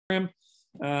Uh,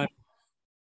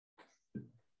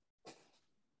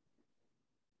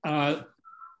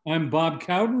 I'm Bob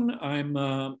Cowden. I'm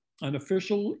an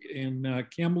official in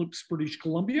Kamloops, British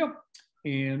Columbia,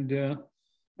 and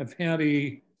I've had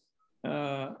a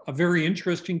very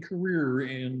interesting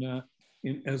career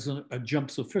as a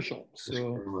jumps official.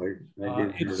 So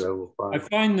I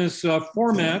find this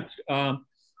format a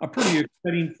pretty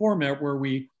exciting format where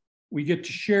we get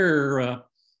to share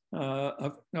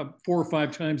 4 or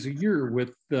 5 times a year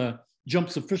with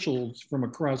jumps officials from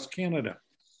across Canada.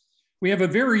 We have a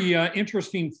very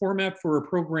interesting format for a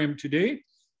program today.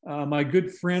 My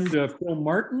good friend Phil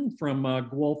Martin from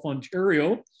Guelph,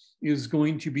 Ontario is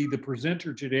going to be the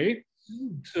presenter today.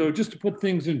 So just to put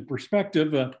things in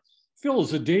perspective, Phil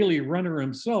is a daily runner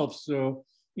himself, so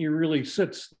he really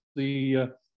sets the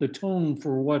tone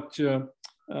for what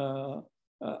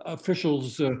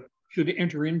officials should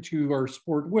enter into our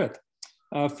sport with.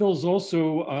 Phil's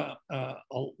also a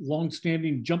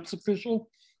longstanding jumps official.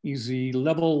 He's the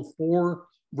level 4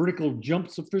 vertical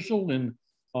jumps official in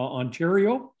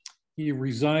Ontario. He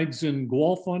resides in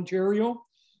Guelph, Ontario.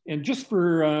 And just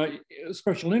for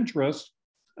special interest,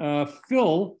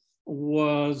 Phil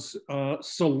was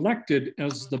selected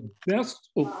as the best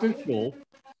official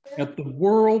at the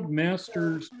World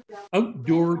Masters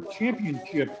Outdoor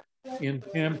Championship in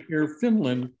Tampere,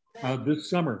 Finland this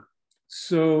summer.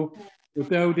 So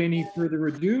without any further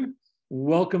ado,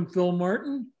 welcome Phil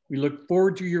Martin. We look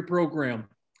forward to your program.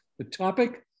 The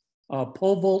topic,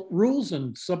 pole vault rules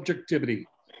and subjectivity.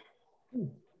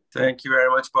 Thank you very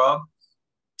much, Bob.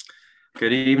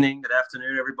 Good evening, good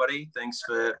afternoon, everybody. Thanks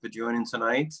for joining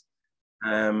tonight.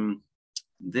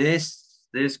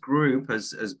 This group,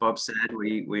 as Bob said,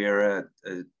 we are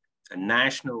a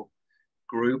national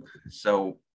group.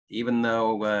 So even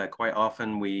though quite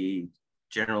often we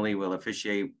generally will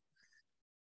officiate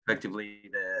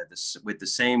effectively with the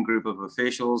same group of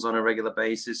officials on a regular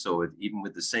basis, or even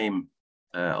with the same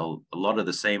a lot of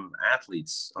the same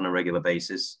athletes on a regular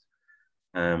basis,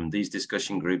 these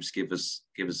discussion groups give us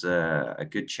a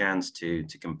good chance to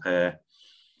compare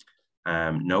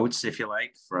notes, if you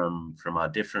like, from our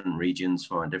different regions,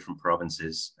 from our different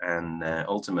provinces, and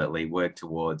ultimately work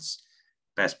towards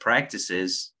best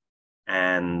practices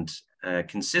and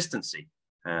consistency.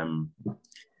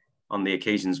 On the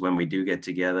occasions when we do get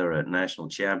together at national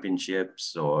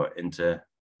championships or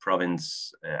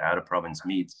inter-province, out-of-province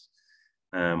meets,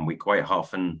 we quite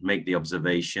often make the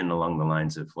observation along the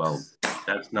lines of, well,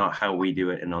 that's not how we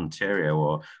do it in Ontario,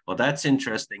 or well, that's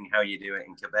interesting how you do it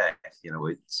in Quebec, you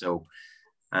know. So,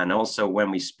 and also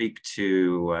when we speak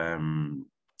to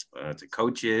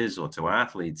coaches or to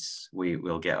athletes,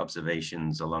 we'll get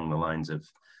observations along the lines of,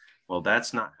 well,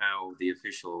 that's not how the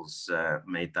officials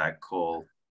made that call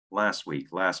last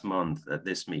month at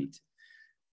this meet.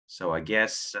 So I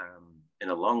guess in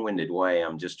a long-winded way,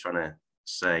 I'm just trying to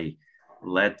say,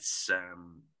 let's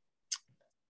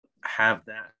have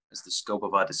that as the scope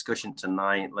of our discussion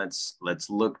tonight. Let's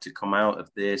look to come out of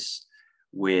this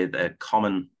with a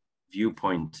common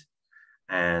viewpoint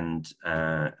and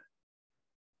an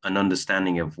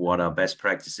understanding of what our best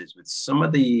practices with some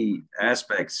of the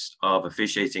aspects of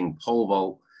officiating pole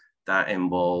vault that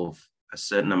involve a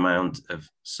certain amount of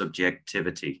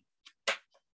subjectivity.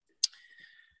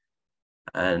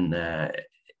 And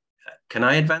can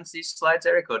I advance these slides,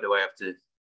 Eric, or do I have to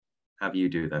have you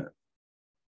do that?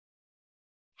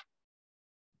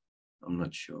 I'm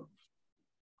not sure.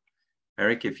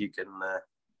 Eric, if you can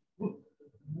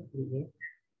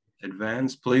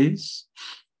advance, please.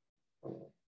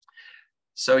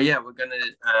 So yeah,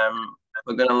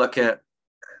 we're gonna look at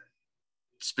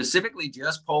specifically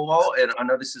just pole vault. And I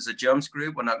know this is a jumps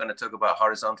group. We're not going to talk about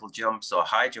horizontal jumps or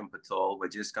high jump at all. We're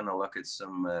just going to look at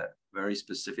some very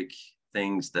specific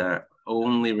things that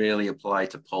only really apply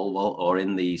to pole vault, or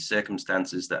in the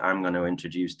circumstances that I'm going to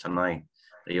introduce tonight,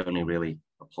 they only really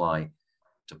apply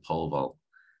to pole vault.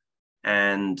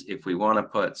 And if we want to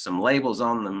put some labels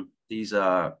on them, these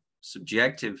are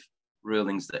subjective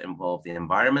rulings that involve the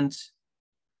environment,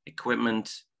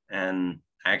 equipment, and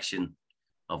action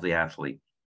of the athlete.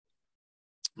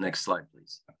 Next slide,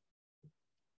 please.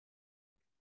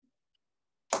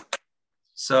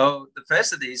 So the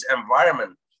first of these,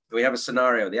 environment. We have a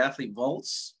scenario. The athlete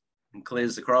vaults and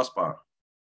clears the crossbar.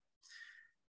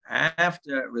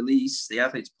 After release, the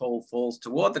athlete's pole falls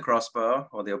toward the crossbar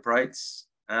or the uprights,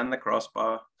 and the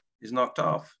crossbar is knocked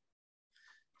off.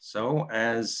 So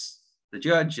as the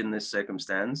judge in this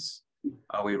circumstance,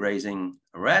 are we raising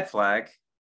a red flag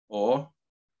or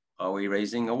are we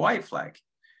raising a white flag?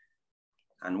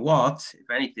 And what, if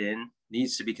anything,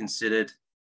 needs to be considered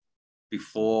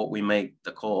before we make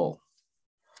the call?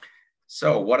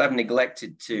 So what I've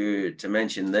neglected to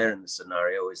mention there in the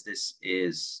scenario is this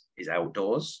is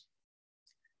outdoors,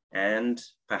 and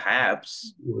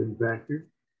perhaps wind factor.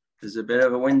 There's a bit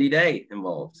of a windy day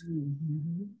involved.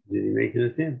 Did he make an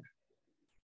attempt?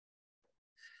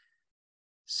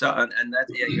 So and that,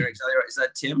 yeah, you're exactly right. Is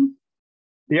that Tim?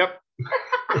 Yep.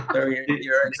 So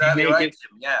you're exactly right,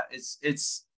 Tim. Yeah,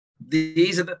 it's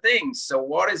these are the things. So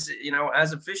what is it, you know,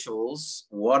 as officials,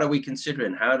 what are we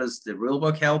considering? How does the rule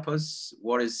book help us?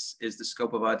 What is the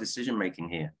scope of our decision making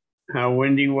here? How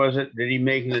windy was it? Did he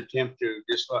make an attempt to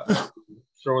just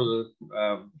throw the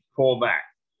pole back?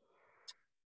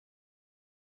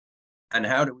 And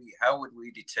how would we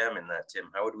determine that,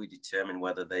 Tim? How would we determine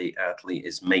whether the athlete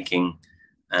is making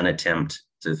an attempt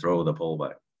to throw the pole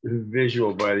back?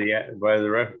 Visual by the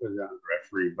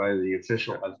referee, by the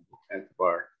official at the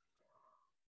bar.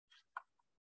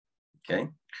 Okay.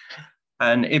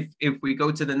 And if we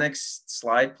go to the next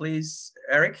slide, please,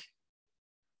 Eric.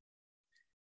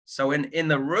 So in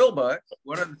the rule book,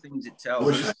 one of the things it tells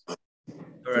us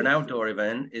for an outdoor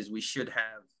event is we should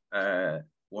have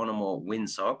one or more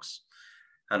windsocks.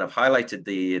 And I've highlighted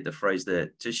the phrase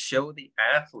there, to show the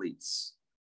athletes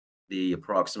the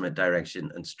approximate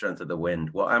direction and strength of the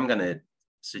wind. What I'm going to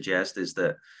suggest is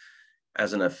that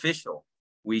as an official,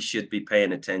 we should be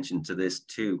paying attention to this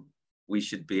too. We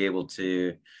should be able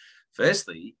to,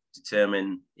 firstly,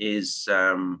 determine is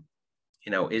the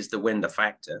wind a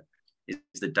factor? Is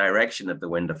the direction of the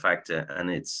wind a factor and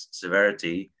its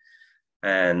severity?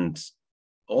 And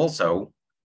also,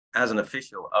 as an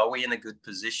official, are we in a good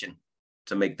position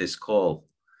to make this call?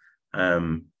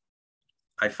 I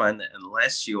find that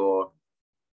unless you're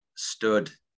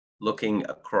stood looking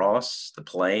across the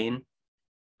plane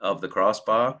of the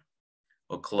crossbar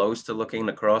or close to looking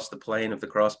across the plane of the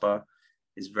crossbar,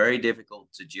 it's very difficult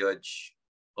to judge,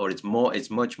 or it's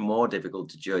much more difficult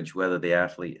to judge whether the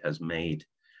athlete has made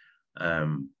a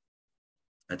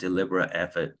deliberate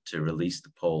effort to release the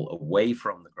pole away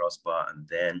from the crossbar and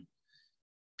then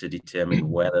to determine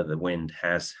whether the wind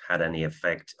has had any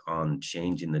effect on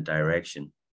changing the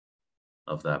direction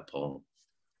of that pole.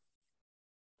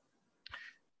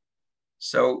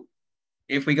 So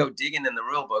if we go digging in the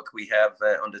rule book, we have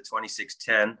under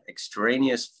 2610,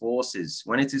 extraneous forces.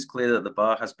 When it is clear that the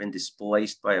bar has been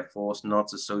displaced by a force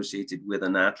not associated with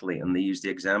an athlete, and they use the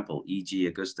example, e.g.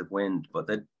 a gust of wind, but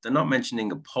they're not mentioning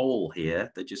a pole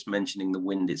here, they're just mentioning the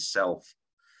wind itself.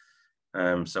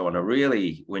 So on a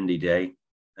really windy day,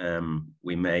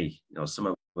 we may, some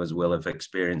of us will have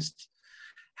experienced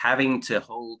having to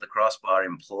hold the crossbar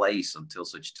in place until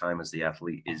such time as the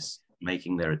athlete is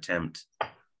making their attempt,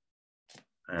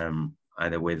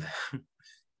 either with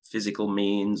physical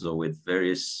means or with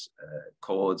various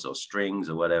cords or strings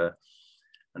or whatever,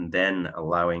 and then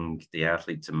allowing the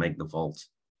athlete to make the vault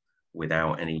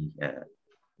without any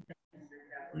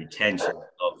retention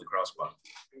of the crossbar.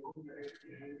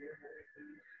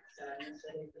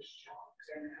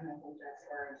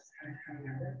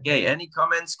 Okay, any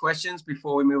comments, questions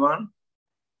before we move on?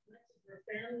 Her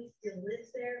family still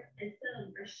lives there, and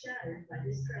some are shattered by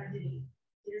this tragedy.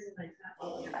 Here's my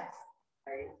top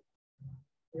I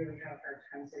really have a hard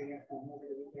time sitting at home over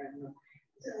the weekend.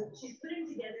 So she's putting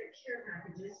together care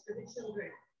packages for the children.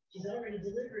 She's already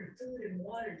delivered food and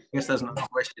water. I guess there's no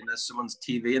question. There's someone's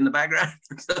TV in the background.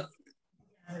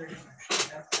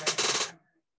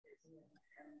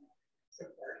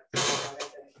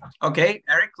 Okay,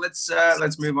 Eric, let's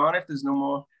move on if there's no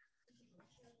more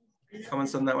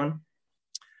comments on that one.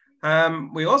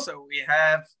 We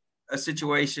have a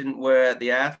situation where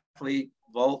the athlete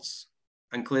vaults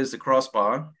and clears the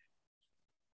crossbar.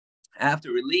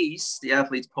 After release, the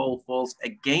athlete's pole falls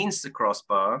against the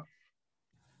crossbar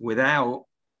without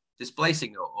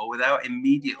displacing it or without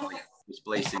immediately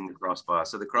displacing the crossbar.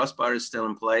 So the crossbar is still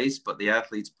in place, but the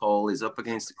athlete's pole is up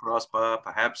against the crossbar,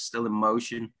 perhaps still in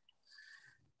motion.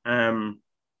 So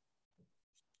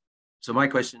my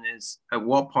question is, at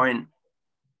what point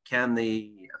can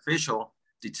the official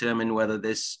determine whether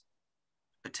this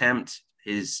attempt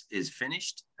is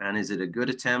finished, and is it a good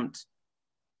attempt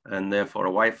and therefore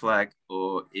a white flag,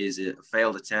 or is it a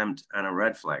failed attempt and a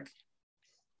red flag?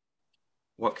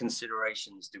 What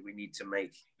considerations do we need to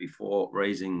make before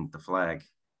raising the flag?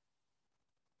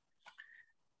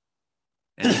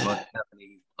 Anybody have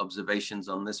any observations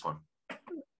on this one?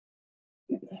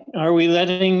 Are we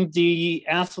letting the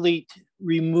athlete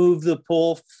remove the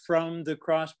pole from the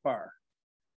crossbar?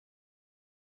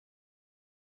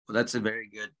 Well, that's a very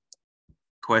good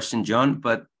question, John.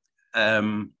 But at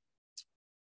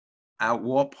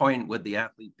what point would the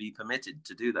athlete be permitted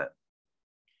to do that?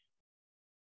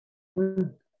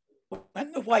 When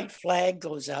the white flag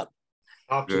goes up,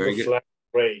 after Very the good. flag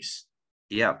race.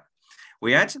 Yeah.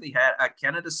 We actually had at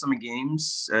Canada Summer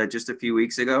Games just a few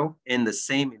weeks ago in the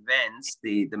same events,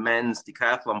 the men's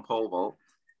decathlon pole vault.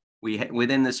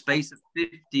 Within the space of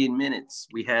 15 minutes,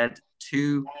 we had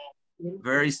two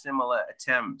very similar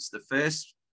attempts. The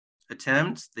first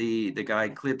attempt, the guy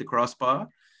cleared the crossbar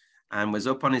and was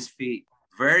up on his feet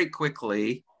very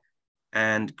quickly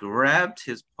and grabbed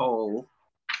his pole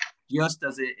just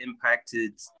as it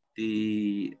impacted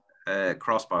the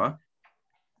crossbar.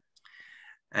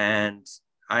 And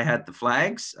I had the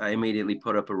flags. I immediately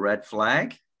put up a red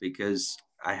flag because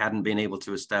I hadn't been able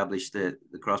to establish that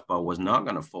the crossbar was not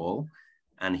going to fall.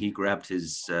 And he grabbed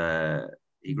his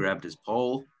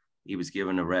pole. He was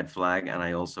given a red flag. And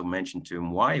I also mentioned to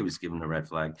him why he was given a red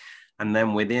flag. And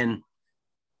then within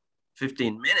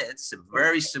 15 minutes, a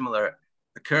very similar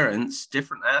occurrence,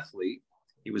 different athlete.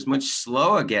 He was much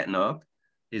slower getting up.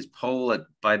 His pole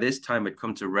by this time had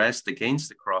come to rest against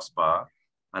the crossbar.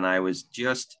 And I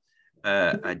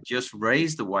just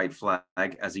raised the white flag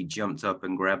as he jumped up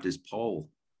and grabbed his pole.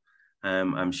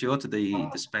 I'm sure to the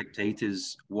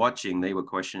spectators watching, they were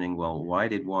questioning, well, why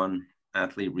did one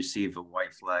athlete receive a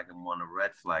white flag and one a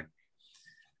red flag?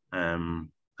 I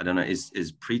don't know,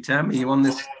 is Pritam, are you on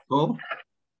this call?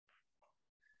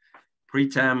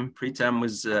 Pritam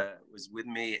was with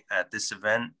me at this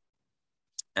event.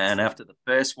 And after the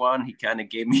first one, he kind of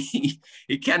gave me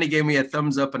a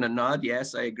thumbs up and a nod.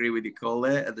 Yes, I agree with you, Cole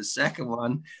there. At the second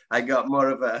one, I got more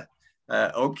of a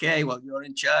okay, well, you're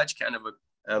in charge kind of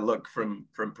a look from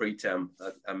Pritam.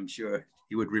 I'm sure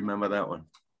he would remember that one.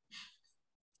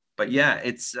 But yeah,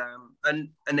 it's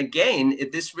and again,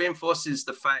 this reinforces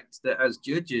the fact that as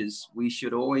judges, we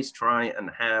should always try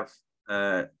and have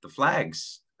the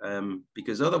flags,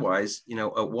 because otherwise, you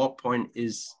know, at what point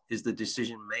is the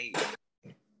decision made?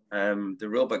 The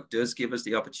rulebook does give us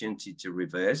the opportunity to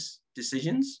reverse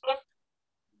decisions.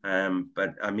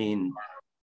 But I mean,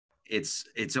 it's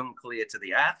unclear to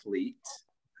the athlete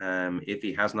if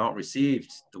he has not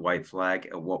received the white flag,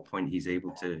 at what point he's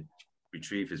able to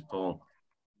retrieve his pole.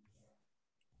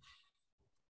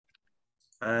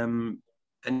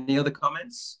 Any other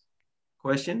comments,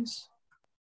 questions?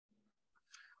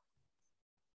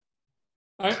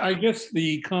 I guess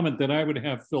the comment that I would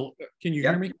have, Phil, can you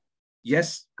hear me?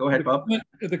 Yes, go ahead, Bob.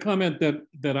 The comment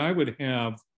that I would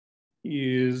have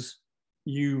is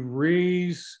you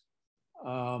raise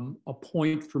a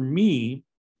point for me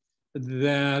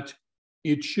that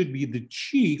it should be the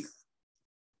chief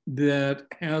that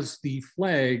has the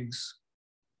flags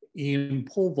in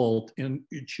pole vault, and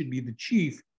it should be the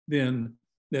chief then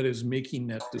that is making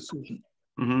that decision.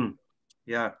 Mm-hmm.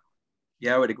 Yeah,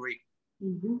 I would agree.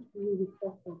 Mm-hmm.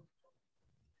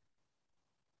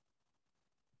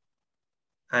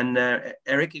 And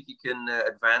Eric, if you can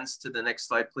advance to the next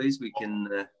slide, please. We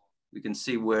can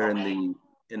see where in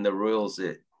the rules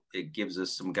it gives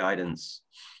us some guidance.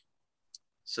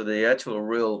 So the actual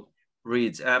rule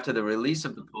reads: after the release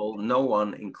of the pole, no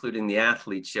one, including the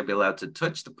athlete, shall be allowed to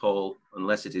touch the pole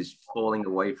unless it is falling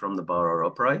away from the bar or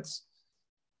uprights.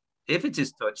 If it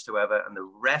is touched, however, and the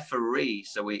referee,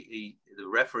 so the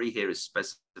referee here is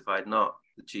specified, not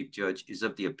the chief judge, is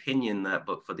of the opinion that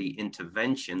but for the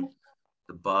intervention,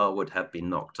 the bar would have been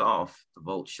knocked off, the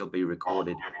vault shall be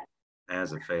recorded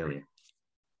as a failure.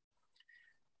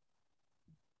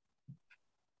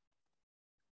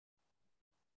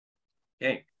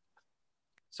 Okay,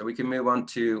 so we can move on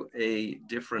to a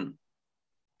different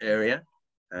area,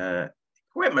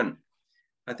 equipment.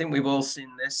 I think we've all seen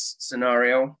this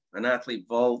scenario. An athlete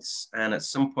vaults, and at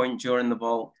some point during the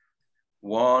vault,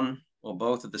 one or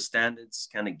both of the standards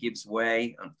kind of gives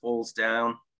way and falls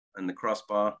down, and the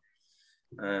crossbar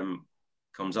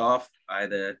comes off,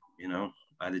 either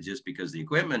just because the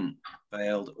equipment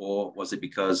failed, or was it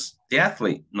because the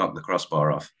athlete knocked the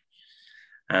crossbar off?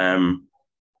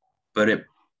 But it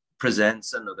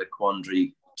presents another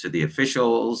quandary to the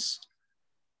officials.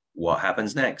 What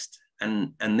happens next?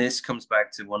 And this comes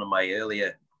back to one of my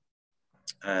earlier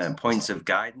points of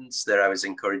guidance that I was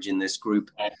encouraging this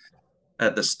group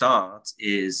at the start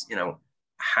is,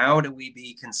 how do we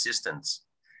be consistent?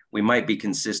 We might be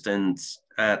consistent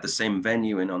at the same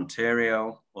venue in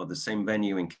Ontario or the same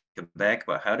venue in Quebec,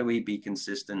 but how do we be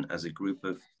consistent as a group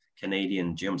of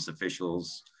Canadian jumps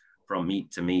officials from meet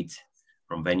to meet,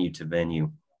 from venue to venue?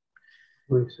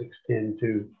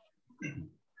 2610-2. I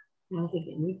don't think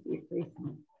it needs to be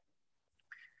replacement.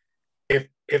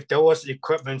 If there was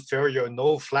equipment failure,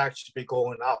 no flag should be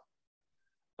going out.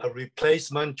 A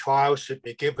replacement trial should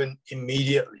be given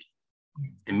immediately.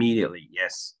 Immediately,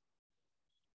 yes.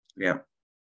 Yeah.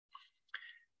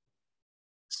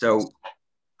 So,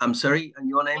 I'm sorry, and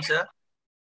your name, sir?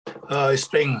 It's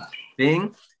Bing.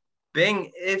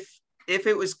 Bing, if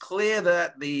it was clear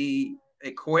that the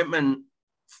equipment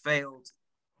failed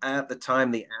at the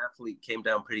time the athlete came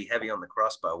down pretty heavy on the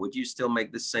crossbar, would you still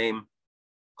make the same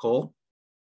call?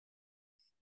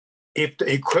 If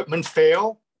the equipment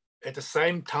fail at the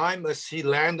same time as he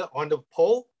landed on the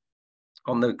pole?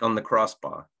 On the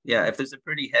crossbar. Yeah, if there's a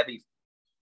pretty heavy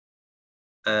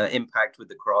impact with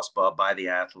the crossbar by the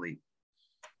athlete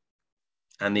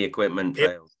and the equipment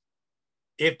fails.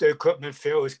 If the equipment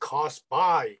fail is caused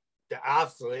by the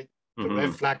athlete, the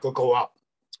red flag will go up.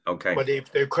 Okay. But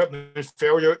if the equipment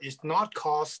failure is not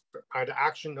caused by the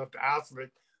action of the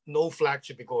athlete, no flag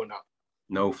should be going up.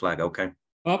 No flag, okay.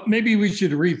 Maybe we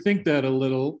should rethink that a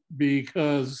little,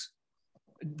 because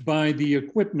by the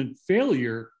equipment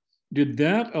failure, did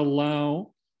that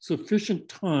allow sufficient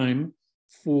time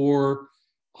for,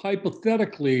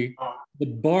 hypothetically, the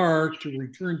bar to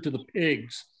return to the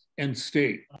pegs and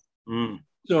stay?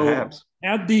 So perhaps.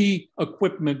 Had the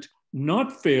equipment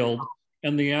not failed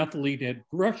and the athlete had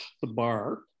brushed the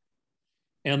bar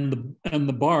and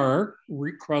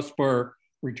the crossbar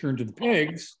returned to the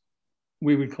pegs,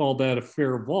 we would call that a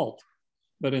fair vault.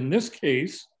 But in this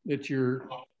case that you're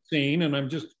saying, and I'm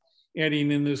just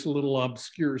adding in this little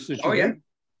obscure situation,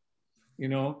 you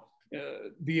know,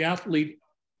 the athlete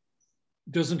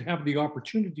doesn't have the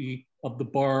opportunity of the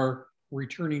bar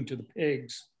returning to the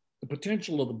pegs, the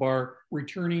potential of the bar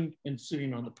returning and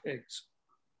sitting on the pegs.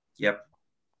 Yep.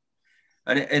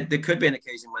 And there could be an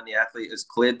occasion when the athlete has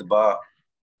cleared the bar,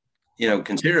 you know,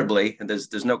 considerably, and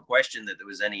there's no question that there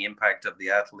was any impact of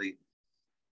the athlete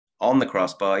on the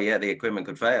crossbar. Yeah, the equipment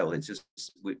could fail. It's just,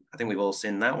 I think we've all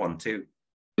seen that one too.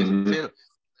 Phil?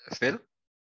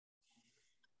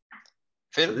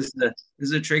 So this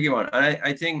is a tricky one.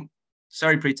 I think,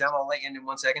 sorry, Pritam, I'll let you in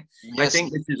 1 second. Yes. I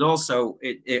think this is also,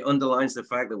 it underlines the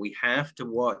fact that we have to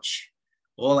watch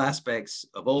all aspects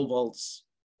of all vaults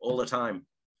all the time.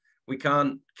 We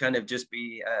can't kind of just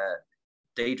be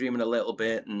daydreaming a little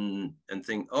bit and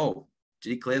think, oh, did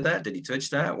he clear that? Did he touch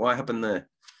that? What happened there?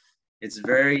 It's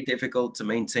very difficult to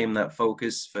maintain that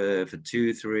focus for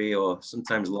 2, 3, or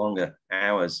sometimes longer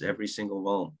hours every single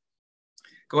vault.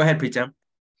 Go ahead, Pritam.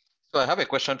 So I have a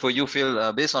question for you,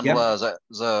 Phil, based on the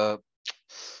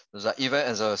event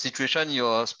and the situation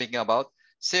you're speaking about.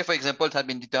 Say, for example, it had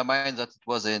been determined that it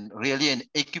was really an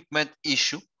equipment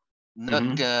issue, not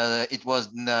it was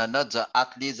not the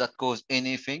athlete that caused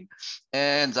anything,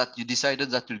 and that you decided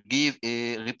that to give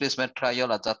a replacement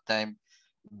trial at that time.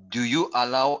 Do you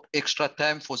allow extra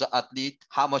time for the athlete?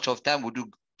 How much of time would you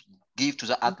give to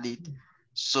the athlete,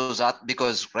 so that,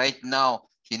 because right now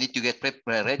he need to get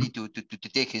ready to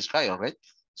take his trial, right?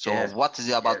 So what is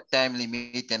it about time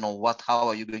limit, and how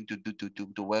are you going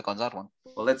to work on that one?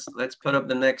 Well, let's put up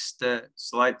the next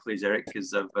slide, please, Eric,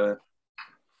 because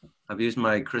I've used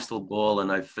my crystal ball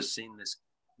and I've foreseen this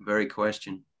very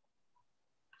question.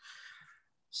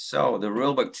 So the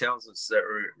rulebook tells us that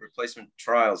replacement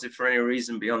trials, if for any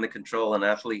reason beyond the control an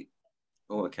athlete,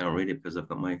 oh, I can't read it because I've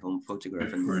got my home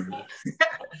photograph in there.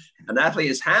 An athlete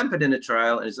is hampered in a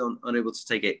trial and is unable to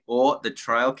take it, or the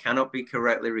trial cannot be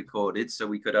correctly recorded. So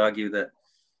we could argue that,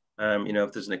 you know,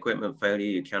 if there's an equipment failure,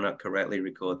 you cannot correctly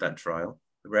record that trial.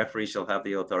 The referee shall have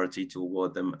the authority to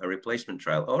award them a replacement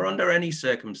trial, or under any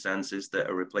circumstances that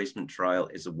a replacement trial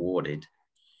is awarded.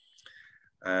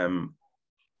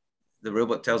 The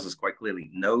rulebook tells us quite clearly,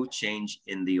 no change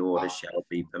in the order shall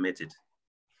be permitted.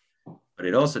 But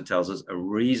it also tells us a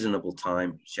reasonable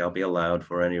time shall be allowed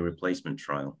for any replacement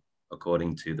trial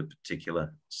according to the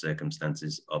particular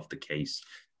circumstances of the case.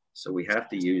 So we have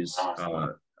to use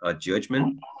our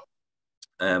judgment,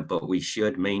 but we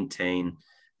should maintain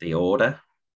the order,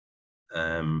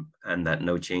 and that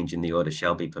no change in the order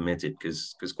shall be permitted,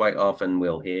 because quite often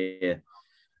we'll hear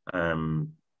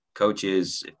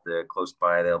coaches, if they're close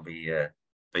by, they'll be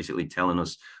basically telling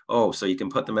us, oh, so you can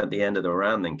put them at the end of the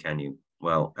round then, can you?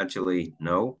 Well, actually,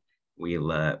 no.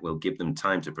 We'll give them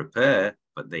time to prepare,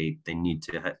 but they need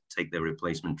to take their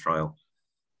replacement trial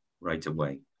right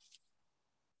away.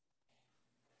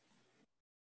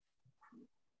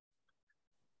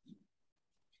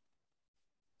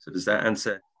 So does that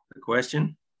answer the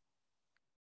question?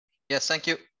 Yes, thank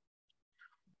you.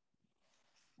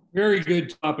 Very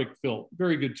good topic, Phil.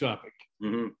 Very good topic.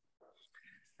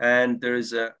 And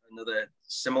there's another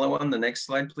similar one. The next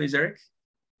slide, please, Eric.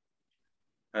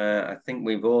 I think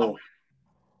we've all,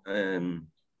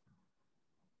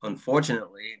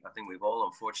 unfortunately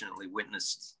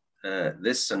witnessed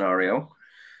this scenario.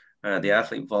 The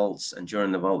athlete vaults, and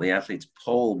during the vault, the athlete's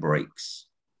pole breaks.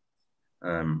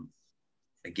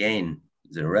 Again,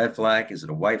 Is it a red flag? Is it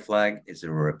a white flag? Is it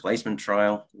a replacement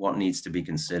trial? What needs to be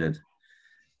considered?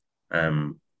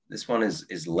 This one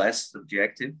is less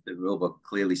subjective. The rulebook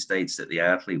clearly states that the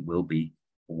athlete will be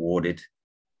awarded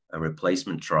a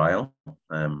replacement trial.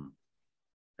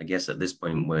 I guess at this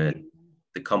point where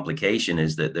the complication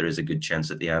is that there is a good chance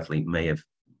that the athlete may have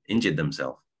injured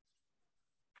themselves,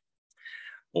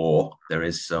 or there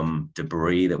is some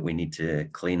debris that we need to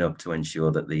clean up to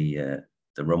ensure that the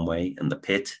runway and the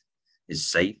pit is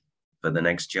safe for the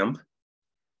next jump.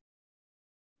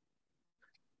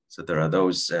 So there are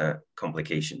those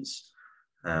complications,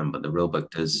 but the rulebook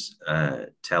does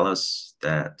tell us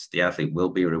that the athlete will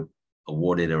be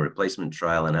awarded a replacement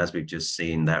trial, and as we've just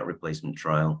seen, that replacement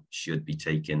trial should be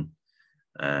taken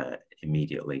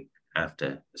immediately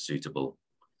after a suitable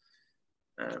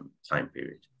time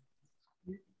period.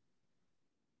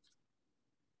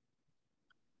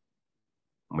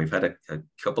 And we've had a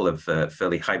couple of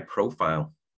fairly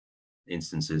high-profile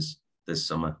instances this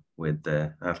summer with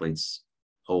athletes'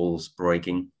 poles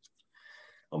breaking,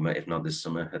 or if not this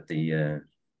summer, at the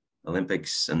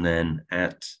Olympics, and then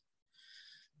at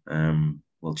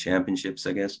World Championships,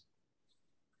 I guess.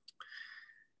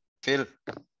 Phil,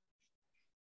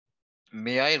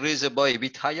 may I raise the bar a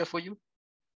bit higher for you?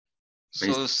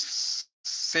 Please. So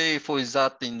say for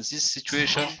that in this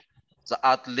situation, the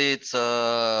athlete's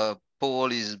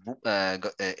pole is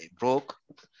broke,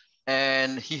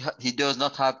 and he does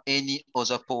not have any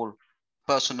other pole,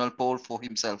 personal pole for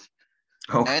himself.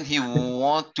 Oh. And he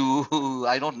want to,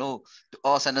 I don't know, to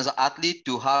ask another athlete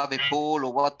to have a pole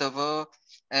or whatever.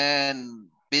 And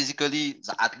basically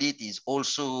the athlete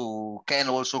can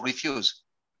also refuse,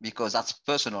 because that's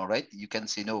personal, right? You can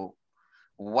say no.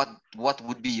 What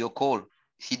would be your call?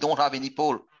 He don't have any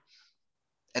pole,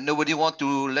 and nobody want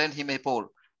to lend him a pole.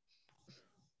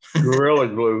 Gorilla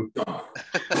glue.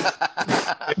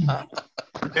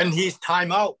 And he's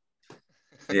time out.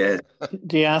 Yeah.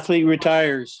 The athlete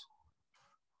retires.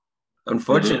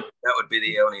 Unfortunately, that would be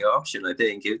the only option, I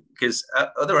think, because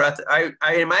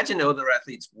I imagine other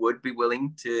athletes would be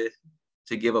willing to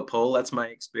give a pole. That's my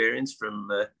experience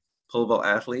from pole vault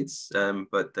athletes,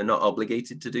 but they're not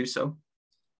obligated to do so,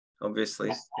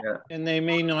 obviously. Yeah. And they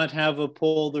may not have a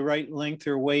pole the right length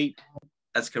or weight.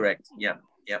 That's correct. Yeah.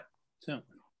 Yeah. So.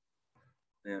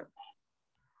 Yeah.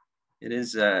 It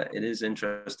is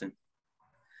interesting.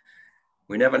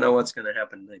 We never know what's going to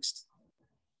happen next.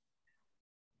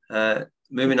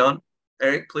 Moving on,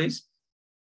 Eric, please.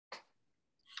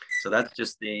 So that's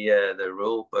just the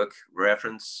rule book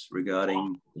reference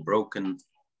regarding the broken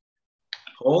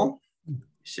pole.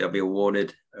 Shall be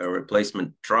awarded a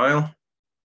replacement trial.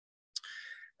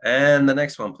 And the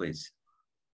next one, please.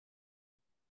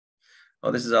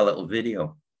 Oh, this is our little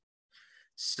video.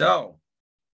 So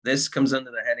this comes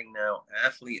under the heading now,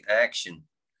 athlete action.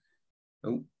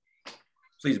 Oh,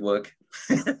 please work.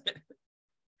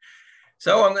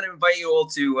 So I'm going to invite you all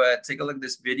to take a look at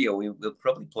this video. We'll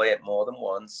probably play it more than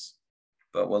once,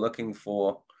 but we're looking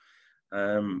for,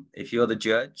 if you're the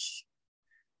judge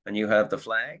and you have the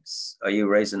flags, are you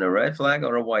raising a red flag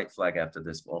or a white flag after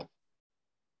this one?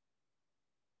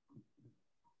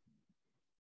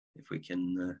 If we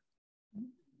can.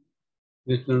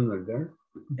 This one right there.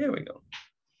 There we go.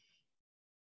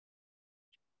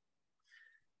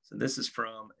 So this is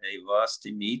from a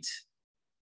varsity meet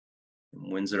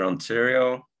in Windsor,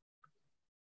 Ontario.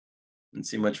 Didn't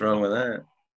see much wrong with that.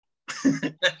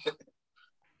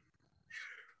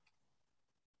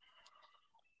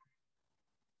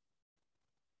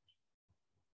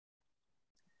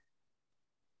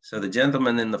 So the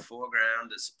gentleman in the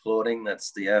foreground is applauding.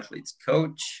 That's the athlete's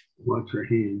coach. Watch your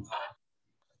hands.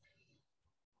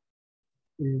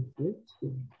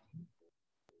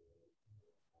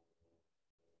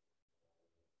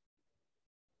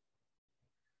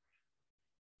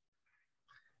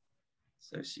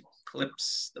 So she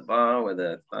clips the bar with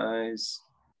her thighs.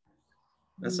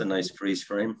 That's a nice freeze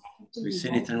frame. Do we see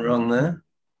anything wrong there?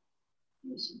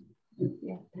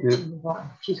 Yeah.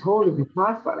 She's holding the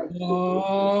crossbar.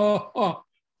 Oh.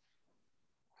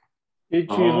 Did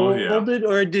she hold it,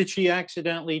 or did she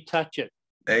accidentally touch it?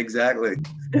 Exactly.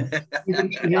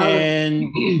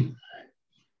 And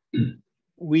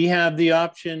we have the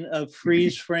option of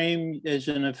freeze frame as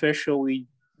an official.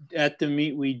 At the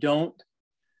meet, we don't.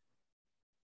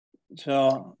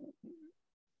 So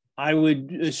I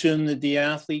would assume that the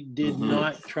athlete did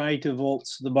not try to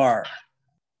waltz the bar.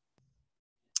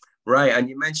 Right, and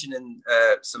you mentioned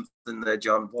something there,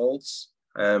 John, vaults.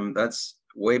 That's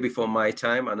way before my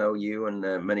time. I know you and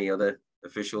many other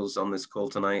officials on this call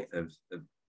tonight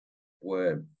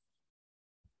were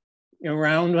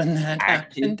around when that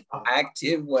happened?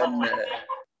 Active when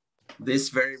this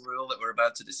very rule that we're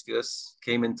about to discuss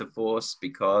came into force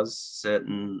because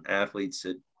certain athletes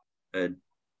had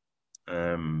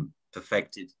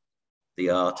perfected the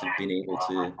art of being able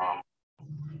to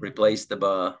replace the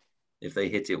bar if they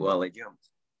hit it while they jumped.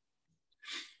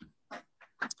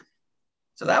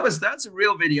 So that's a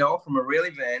real video from a real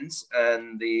event,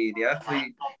 and the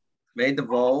athlete made the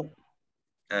vault,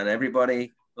 and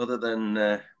everybody other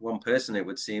than one person, it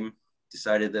would seem,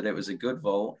 decided that it was a good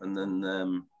vault, and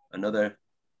then another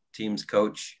team's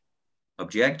coach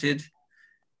objected,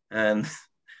 and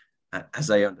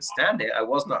as I understand it, I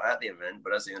was not at the event,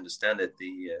 but as I understand it,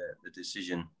 the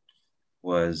decision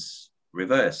was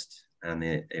reversed, and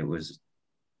it was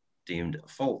deemed a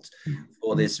fault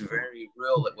for this very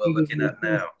rule that we're looking at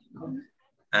now.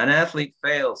 An athlete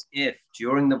fails if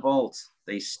during the vault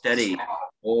they steady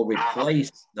or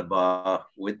replace the bar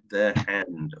with their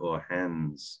hand or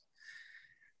hands.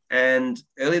 And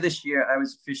earlier this year, I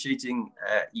was officiating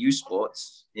at U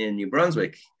Sports in New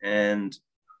Brunswick, and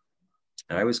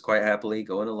I was quite happily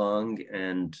going along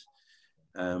and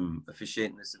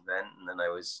officiating this event. And then I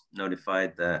was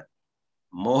notified that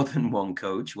more than one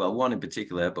coach, well, one in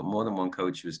particular, but more than one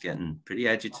coach was getting pretty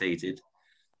agitated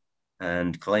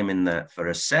and claiming that for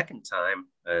a second time,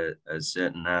 a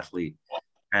certain athlete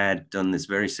had done this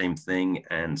very same thing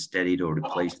and steadied or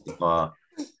replaced the bar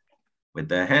with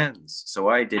their hands. So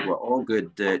I did what all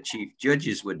good chief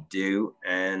judges would do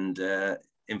and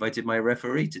invited my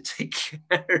referee to take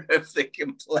care of the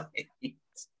complaint.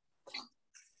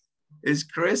 Is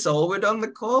Chris Allwood on the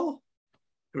call?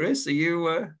 Chris, are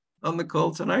you on the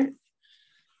call tonight?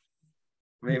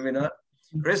 Maybe not.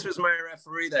 Chris was my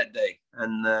referee that day,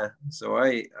 and so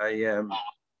I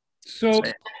So,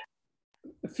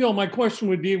 Phil, my question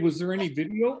would be: was there any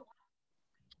video?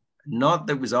 Not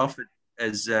that was offered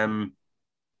as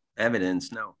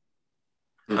evidence. No,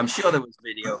 I'm sure there was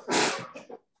video.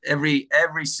 Every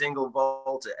single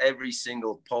vault, every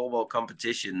single pole vault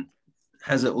competition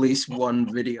has at least one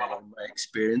video in my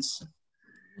experience.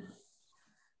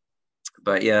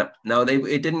 But yeah, no,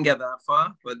 it didn't get that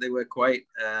far, but they were quite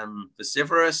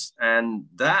vociferous, and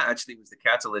that actually was the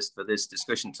catalyst for this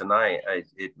discussion tonight.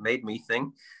 It made me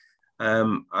think.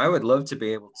 I would love to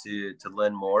be able to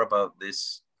learn more about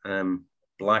this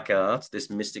black art,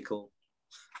 this mystical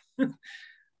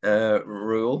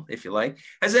rule, if you like.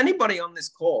 Has anybody on this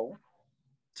call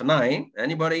tonight,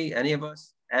 any of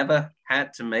us ever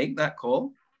had to make that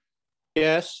call?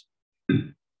 Yes.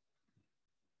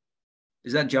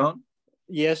 Is that John?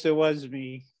 Yes, it was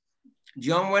me.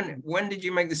 John, when did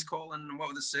you make this call, and what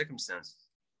were the circumstances?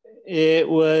 It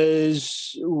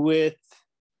was with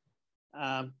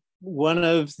one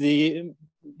of the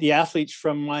athletes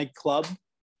from my club,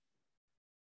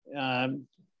 and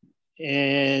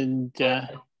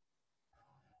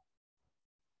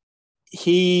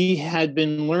he had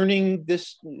been learning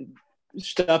this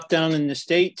stuff down in the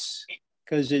States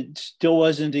because it still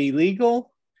wasn't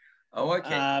illegal. Oh, okay.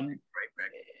 Right.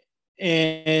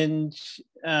 And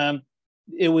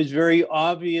it was very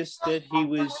obvious that he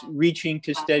was reaching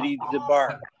to steady the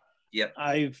bar. Yep.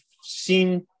 I've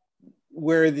seen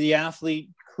where the athlete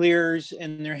clears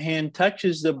and their hand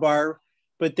touches the bar,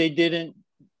 but they didn't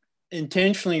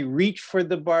intentionally reach for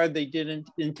the bar. They didn't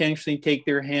intentionally take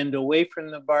their hand away from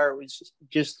the bar. It was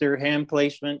just their hand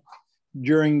placement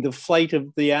during the flight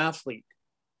of the athlete.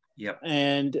 Yep.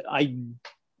 And I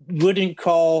wouldn't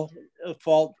call a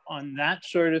fault on that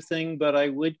sort of thing, but I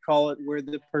would call it where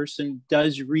the person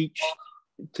does reach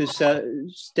to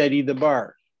steady the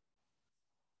bar.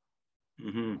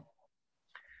 Mm-hmm.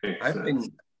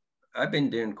 I've been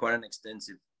doing quite an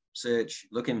extensive search,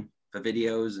 looking for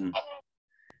videos and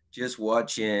just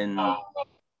watching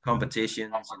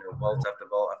competitions, vault after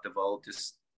vault after vault,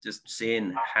 just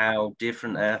seeing how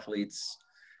different athletes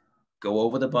go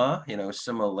over the bar.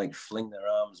 Some will like fling their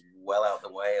arms well out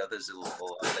the way, others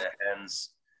will have their hands,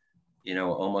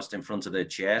 almost in front of their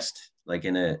chest, like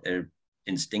in a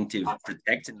instinctive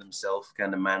protecting themselves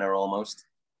kind of manner almost.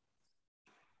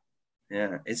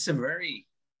 Yeah, it's a very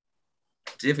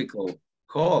difficult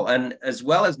call. And as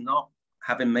well as not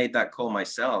having made that call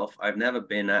myself, I've never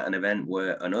been at an event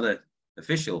where another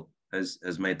official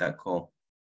has made that call.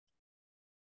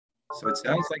 So it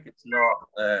sounds like it's not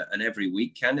an every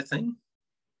week kind of thing,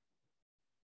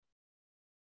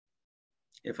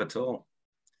 if at all.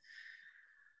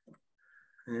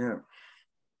 Yeah.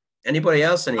 Anybody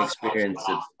else any experience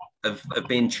of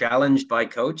being challenged by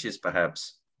coaches,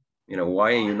 perhaps?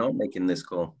 Why are you not making this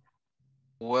call?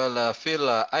 Well, Phil,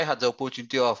 I had the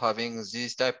opportunity of having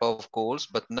these type of calls,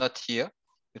 but not here.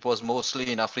 It was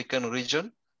mostly in African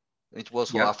region. It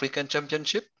was for African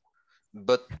Championship.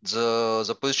 But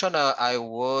the position I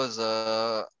was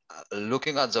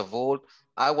looking at the vault,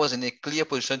 I was in a clear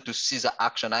position to see the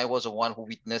action. I was the one who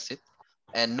witnessed it,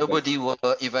 and nobody will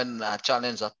even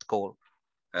challenge that call.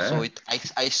 So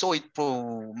I saw it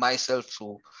for myself.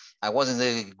 So I was in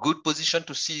a good position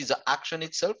to see the action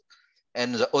itself,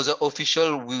 and the other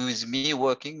official with me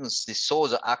working, they saw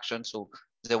the action. So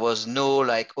there was no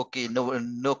like, okay,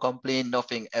 no complaint,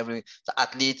 nothing. The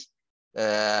athlete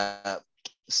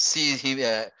see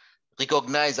him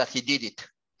recognize that he did it.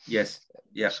 Yes.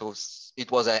 Yeah. So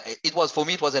it was for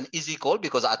me, it was an easy call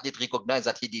because the athlete recognized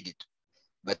that he did it.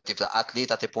 But if the athlete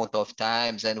at a point of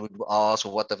time then would ask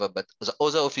or whatever, but the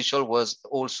other official was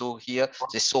also here.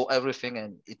 They saw everything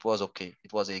and it was okay.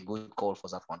 It was a good call for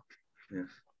that one. Yeah.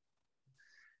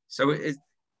 So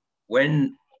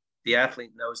when the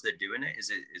athlete knows they're doing it, is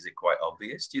it quite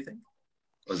obvious, do you think?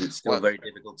 Or is it still very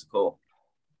difficult to call?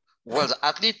 Well, the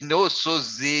athlete knows, so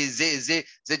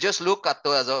they just look at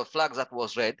the flag that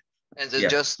was red and they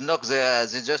just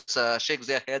shake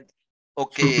their head.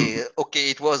 Okay, okay,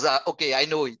 it was okay, I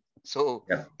know it. So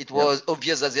it was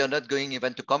obvious that they are not going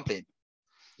even to complain.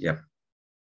 Yeah.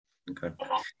 Okay.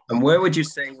 And where would you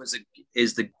say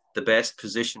is the best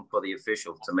position for the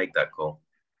official to make that call?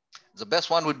 The best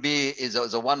one would be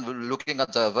the one looking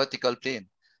at the vertical plane.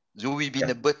 You will be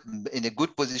in a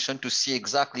good position to see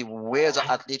exactly where the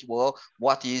athlete was,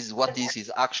 what is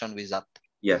his action with that.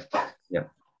 Yeah, yeah.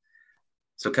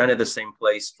 So kind of the same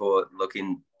place for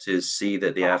looking to see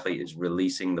that the athlete is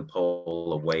releasing the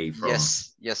pole away from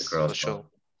the crossbar. For sure.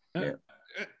 Yeah.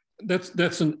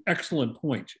 That's an excellent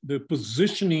point. The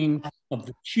positioning of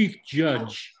the chief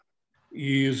judge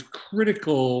is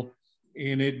critical,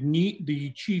 and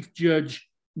the chief judge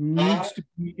needs to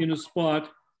be in a spot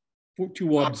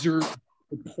to observe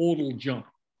the total jump,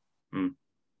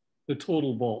 the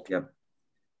total vault. Yep.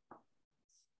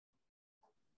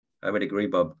 I would agree,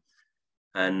 Bob.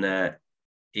 And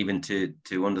even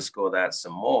to underscore that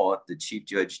some more, the chief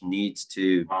judge needs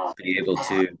to be able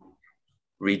to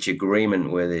reach agreement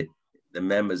with the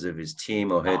members of his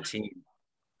team or her team,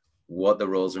 what the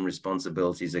roles and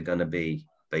responsibilities are going to be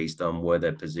based on where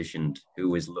they're positioned,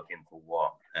 who is looking for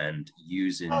what, and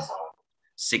using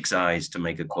 6 eyes to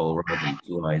make a call rather than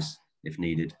 2 eyes if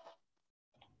needed.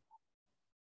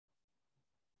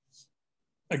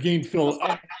 Again, Phil,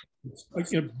 a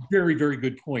very, very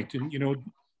good point. And,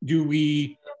 do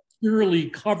we clearly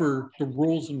cover the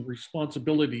roles and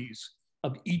responsibilities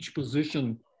of each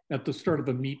position at the start of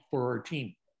a meet for our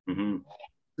team? Mm-hmm.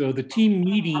 So the team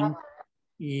meeting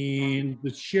and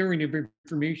the sharing of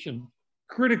information,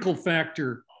 critical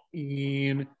factor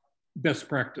in best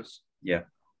practice. Yeah.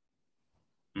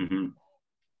 Mm-hmm.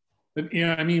 But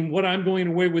what I'm going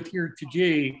away with here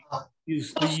today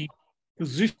is the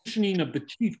positioning of the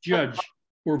chief judge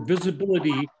for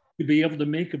visibility to be able to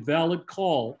make a valid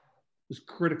call is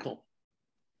critical.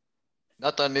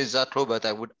 Not only that, Robert,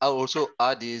 I would also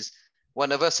add is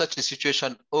whenever such a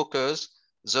situation occurs,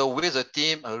 the way the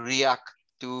team react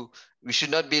to, we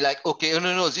should not be like, okay,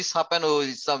 no, this happened, or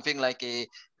it's something like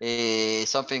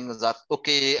something that,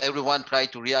 okay, everyone try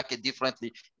to react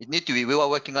differently. It needs to be, we are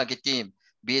working like a team,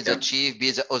 be it the chief, be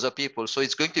it the other people. So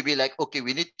it's going to be like, okay,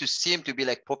 we need to seem to be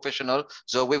like professional.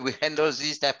 The way we handle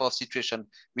this type of situation,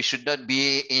 we should not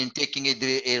be in taking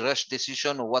a rush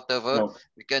decision or whatever. No.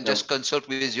 We can just consult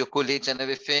with your colleagues and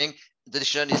everything. The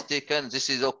decision is taken. This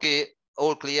is okay,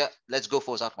 all clear. Let's go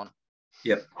for that one.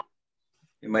 Yep.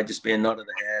 It might just be a nod of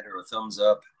the head or a thumbs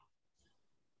up.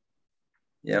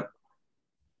 Yep.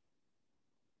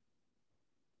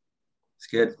 It's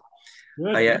good.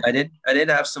 I did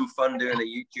have some fun doing a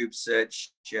YouTube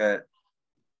search,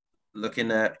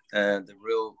 looking at the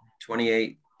rule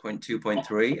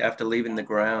 28.2.3. After leaving the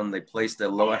ground, they place their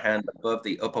lower hand above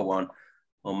the upper one,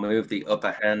 or move the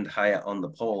upper hand higher on the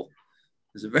pole.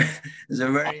 There's a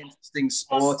very interesting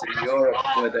sport in Europe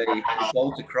where they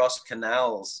bolt across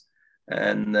canals,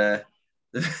 and the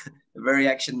very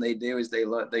action they do is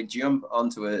they jump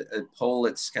onto a pole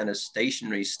that's kind of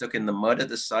stationary, stuck in the mud at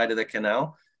the side of the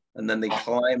canal. And then they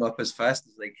climb up as fast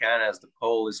as they can as the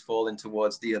pole is falling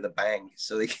towards the other bank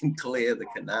so they can clear the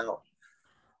canal.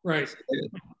 Right. So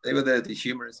they were the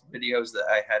humorous videos that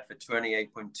I had for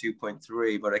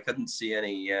 28.2.3, but I couldn't see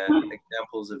any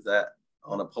examples of that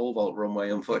on a pole vault runway,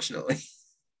 unfortunately.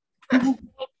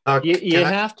 You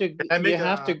have to. Can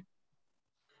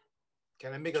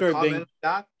I make a comment on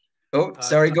that? Oh,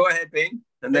 sorry. Go ahead, Bing.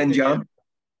 And then John.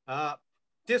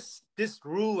 This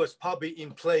rule was probably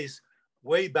in place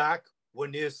way back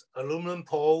when there's aluminum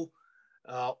pole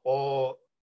or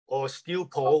steel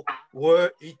pole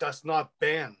where it does not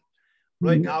bend.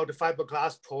 Right now, the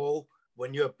fiberglass pole,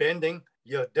 when you're bending,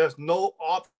 there's no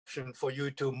option for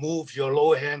you to move your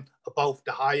lower hand above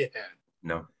the higher hand.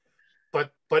 No.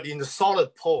 But in the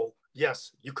solid pole,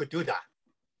 yes, you could do that.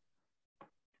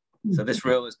 So this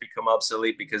rule has become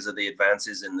obsolete because of the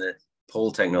advances in the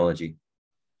pole technology.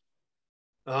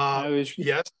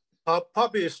 Yes,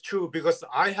 probably it's true because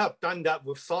I have done that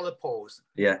with solid poles.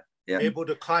 Yeah, yeah. Able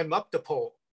to climb up the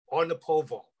pole on the pole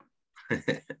vault.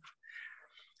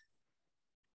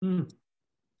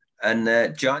 And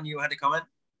John, you had a comment?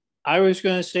 I was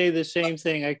going to say the same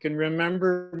thing. I can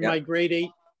remember my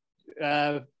grade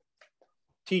 8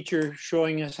 teacher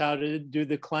showing us how to do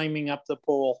the climbing up the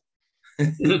pole.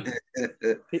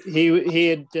 he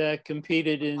had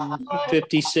competed in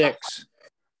 56.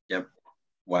 Yep.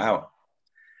 Wow.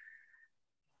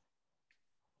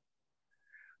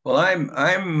 Well,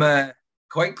 I'm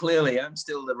quite clearly, I'm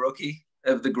still the rookie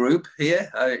of the group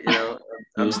here.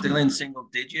 I'm still in single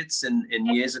digits in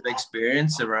years of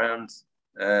experience around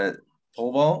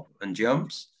pole vault and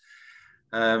jumps.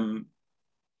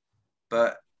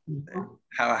 But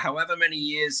however many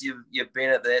years you've been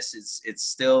at this, it's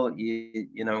still you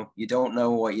don't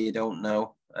know what you don't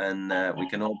know, and we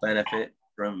can all benefit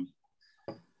from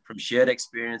shared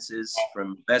experiences,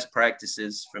 from best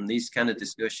practices, from these kind of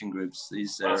discussion groups.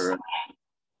 These are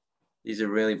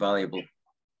really valuable.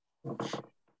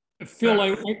 Phil,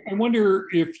 I wonder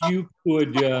if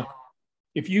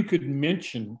you could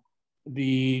mention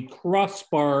the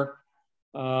crossbar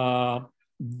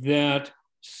that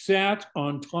sat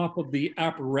on top of the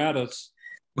apparatus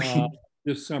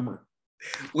this summer.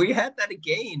 We had that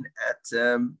again at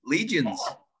Legions.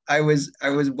 I was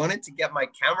wanting to get my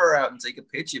camera out and take a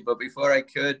picture, but before I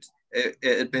could, it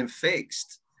had been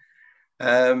fixed.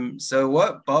 So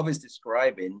what Bob is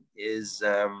describing is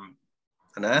an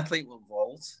athlete will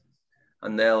vault,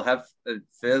 and they'll have a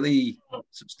fairly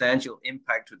substantial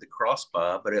impact with the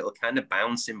crossbar, but it'll kind of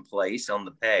bounce in place on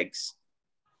the pegs.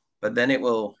 But then it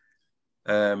will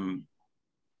kind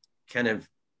of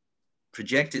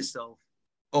project itself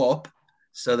up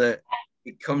so that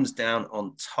it comes down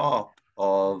on top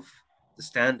of the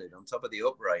standard, on top of the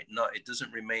upright. It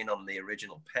doesn't remain on the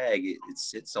original peg. It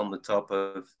sits on the top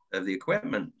of the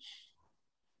equipment.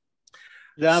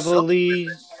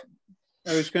 Lavallee's,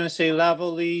 I was going to say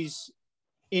Lavallee's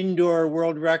indoor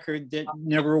world record that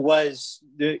never was.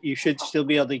 You should still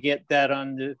be able to get that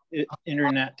on the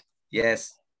internet.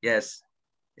 Yes.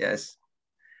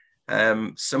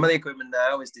 Some of the equipment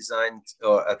now is designed,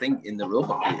 or I think in the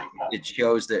rulebook it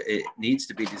shows that it needs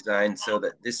to be designed so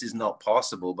that this is not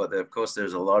possible. But of course,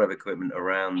 there's a lot of equipment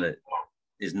around that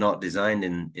is not designed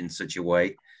in such a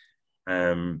way,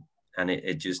 and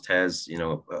it just has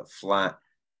a flat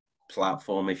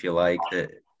platform, if you like,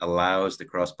 that allows the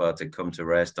crossbar to come to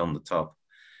rest on the top.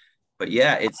 But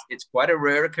yeah, it's quite a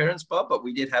rare occurrence, Bob. But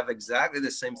we did have exactly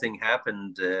the same thing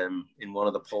happened in one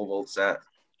of the pole vaults at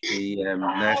the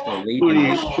National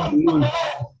Legion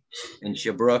in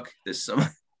Sherbrooke this summer.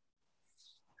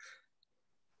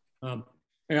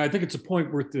 I think it's a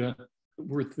point worth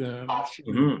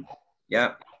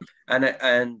Yeah,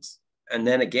 and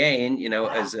then again,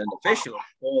 as an official,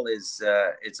 pole is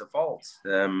it's a fault,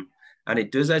 and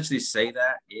it does actually say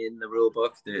that in the rule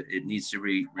book that it needs to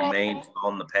remain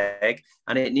on the peg,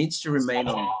 and it needs to remain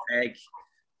on the peg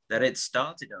that it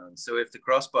started on. So if the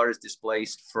crossbar is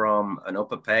displaced from an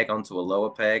upper peg onto a lower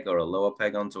peg, or a lower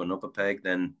peg onto an upper peg,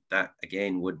 then that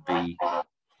again would be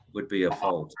a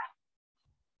fault.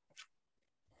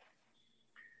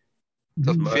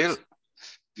 So Phil,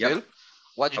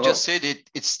 what you Hello. just said,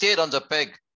 it stayed on the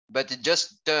peg, but it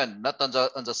just turned, not on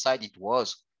the side it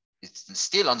was. It's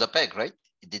still on the peg, right?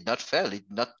 It did not fail. It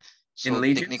did not. So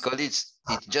technically, it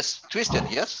just twisted.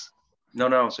 Yes.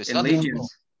 No. So in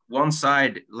Legions, one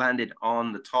side landed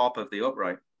on the top of the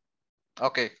upright.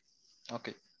 Okay.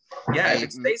 Yeah, if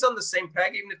it stays on the same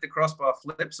peg, even if the crossbar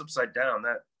flips upside down,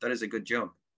 that is a good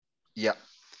jump. Yeah.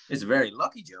 It's a very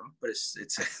lucky jump, but it's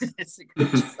a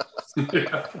good jump.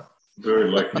 Yeah, very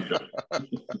lucky jump.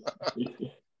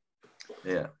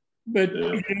 Yeah. But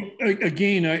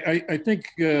again, I think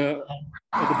the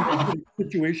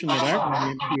situation that I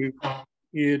ran into,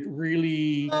 it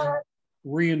really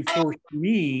reinforced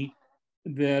me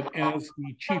that as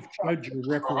the chief judge or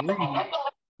referee,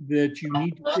 that you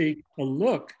need to take a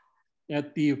look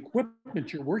at the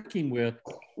equipment you're working with,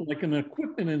 like an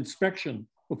equipment inspection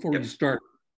before you start.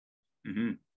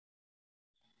 Mm-hmm.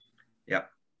 Yeah,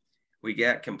 we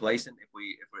get complacent if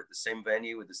we're at the same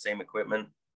venue with the same equipment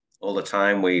all the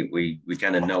time. We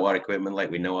kind of know our equipment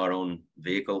like we know our own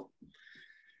vehicle.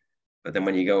 But then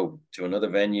when you go to another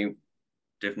venue,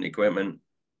 different equipment,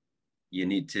 you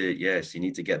need to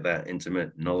get that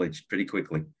intimate knowledge pretty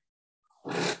quickly.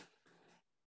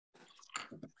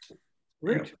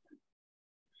 Great. Yeah.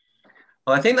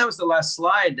 Well, I think that was the last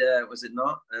slide. Was it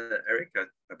not, Eric?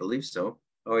 I believe so.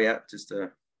 Oh yeah, just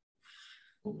a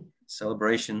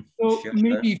celebration. So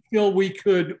maybe, Phil, we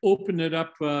could open it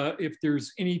up if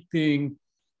there's anything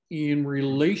in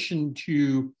relation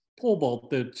to pole vault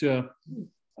that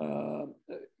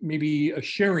maybe a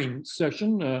sharing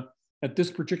session at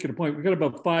this particular point. We've got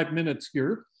about 5 minutes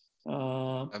here.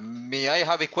 May I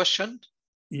have a question?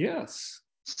 Yes.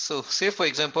 So say, for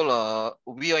example,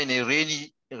 we are in a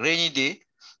rainy day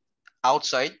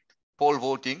outside pole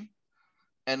vaulting.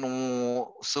 And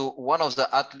so one of the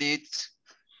athletes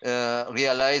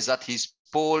realized that his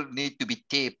pole need to be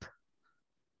taped.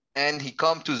 And he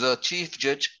come to the chief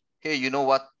judge, hey, you know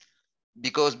what?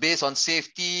 Because based on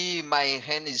safety, my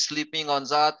hand is slipping on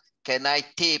that. Can I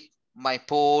tape my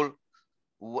pole?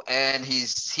 And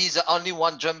he's the only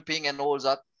one jumping and all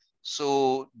that.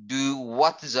 So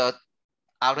what is the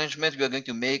arrangement we are going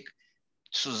to make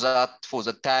so that for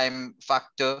the time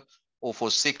factor or for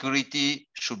security,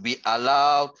 should we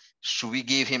allow? Should we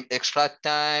give him extra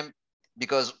time?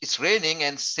 Because it's raining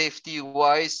and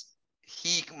safety-wise,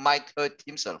 he might hurt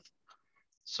himself.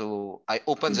 So I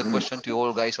open the question to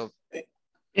all guys. An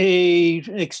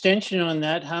extension on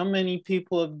that, how many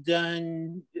people have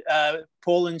done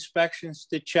pole inspections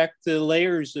to check the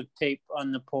layers of tape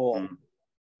on the pole?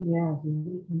 Yeah.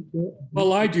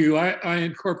 Well, I do. I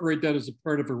incorporate that as a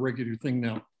part of a regular thing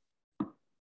now.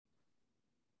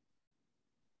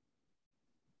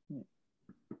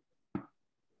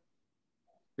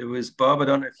 There was Bob. I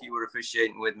don't know if you were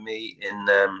officiating with me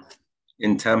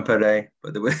in Tampa Day,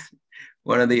 but there was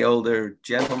one of the older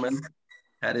gentlemen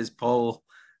had his pole.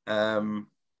 Michael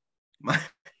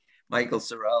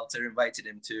Serralter invited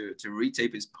him to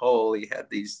retape his pole. He had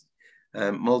these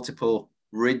multiple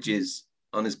ridges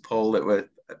on his pole that were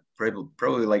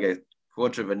probably like a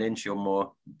quarter of an inch or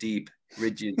more deep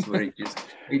ridges where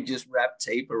he just wrapped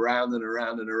tape around and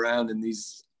around and around in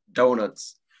these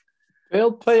donuts.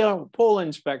 Failed pole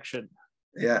inspection.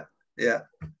 Yeah.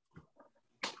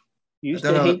 Used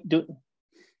to hate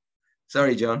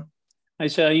Sorry, John. I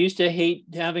said I used to hate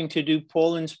having to do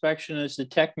pole inspection as the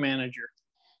tech manager.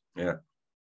 Yeah.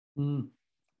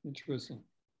 Interesting.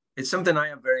 It's something I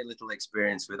have very little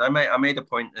experience with. I made a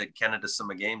point at Canada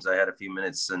Summer Games. I had a few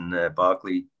minutes, and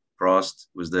Barclay Frost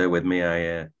was there with me.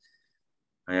 I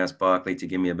asked Barclay to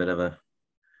give me a bit of a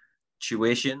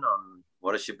tuition on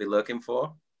what I should be looking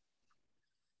for,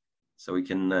 so we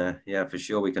can, for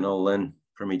sure, we can all learn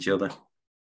from each other.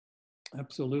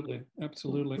 Absolutely.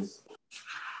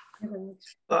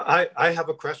 I have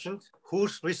a question.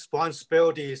 Whose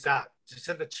responsibility is that? Is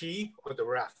it the chief or the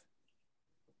ref?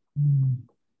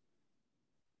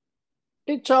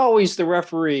 It's always the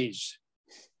referees.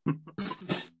 I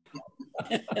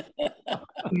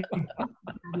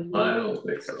don't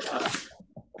think so.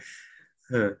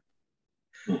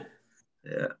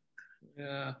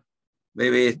 Yeah.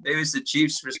 Maybe it's the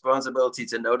chief's responsibility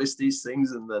to notice these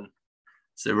things, and then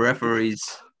it's the referee's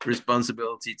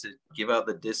responsibility to give out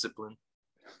the discipline.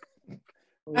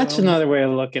 That's another way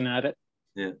of looking at it.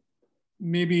 Yeah.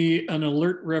 Maybe an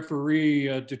alert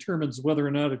referee determines whether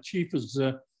or not a chief has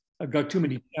got too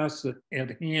many tasks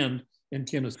at hand and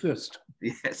can assist.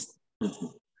 Yes.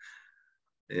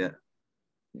 Yeah.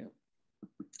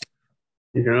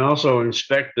 You can also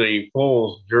inspect the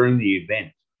poles during the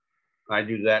event. I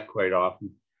do that quite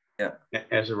often. Yeah.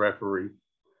 As a referee.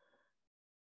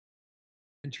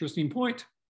 Interesting point.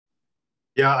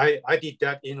 Yeah, I did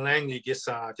that in Langley this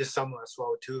summer as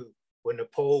well too. When the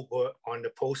pole were on the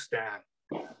pole stand,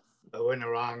 I went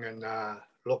around and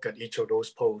look at each of those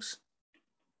poles.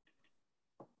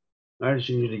 I just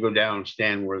usually go down and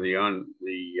stand where the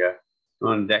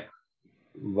on deck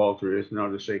vaulter is, and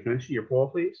I'll just say, "Can I see your pole,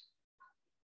 please?"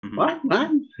 Mm-hmm. What?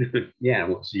 Yeah, I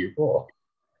want to see your pole.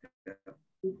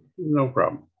 No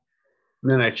problem.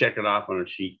 And then I check it off on a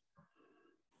sheet.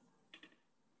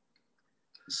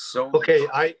 So okay,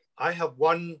 I have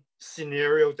one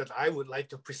scenario that I would like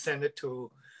to present it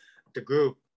to the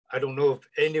group. I don't know if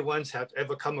anyone's have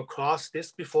ever come across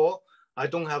this before. I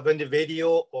don't have any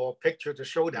video or picture to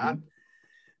show that.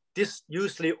 This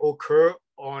usually occur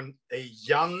on a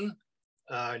young,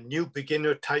 new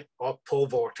beginner type of pole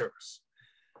vaulters.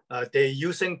 They're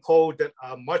using pole that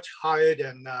are much higher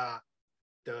than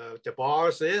the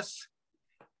bars is.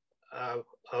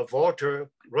 A vaulter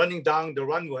running down the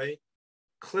runway,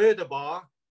 clear the bar,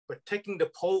 but taking the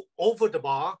pole over the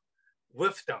bar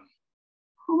with them.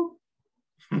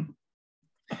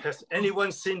 Has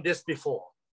anyone seen this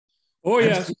before? Oh,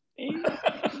 yes.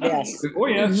 Yes. Oh,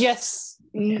 yes.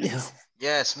 Yes.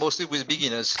 Yes, mostly with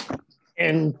beginners.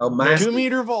 And Oh, masters. 2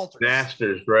 meter vaulters.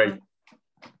 Masters, right?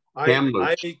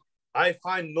 Kamloops. I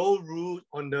find no rule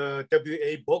on the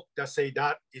WA book that say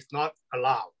that is not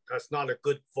allowed. That's not a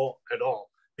good vault at all,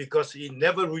 because he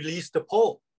never released the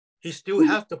pole. He still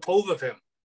has the pole with him.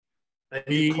 And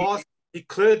he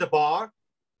cleared the bar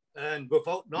and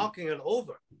without knocking it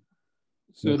over.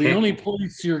 So the only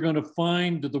place you're going to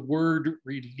find the word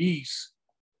release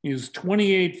is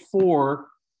 28.4,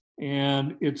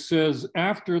 and it says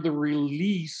after the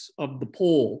release of the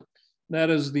pole. That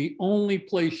is the only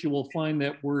place you will find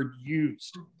that word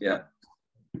used. Yeah.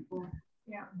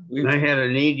 I had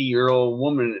an 80-year-old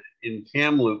woman in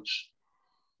Kamloops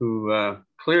who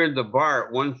cleared the bar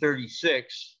at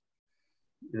 136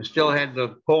 and still had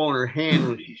the pole in her hand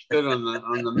when she stood on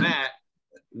the mat,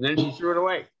 and then she threw it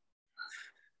away.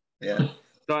 Yeah.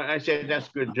 So I said, that's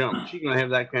a good jump. She's going to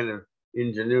have that kind of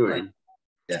ingenuity.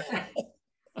 Yeah.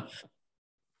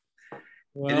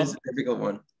 Well, it is a difficult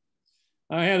one.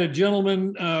 I had a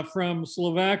gentleman from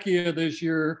Slovakia this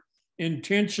year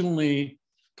intentionally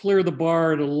clear the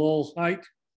bar at a low height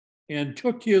and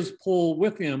took his pole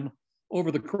with him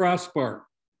over the crossbar.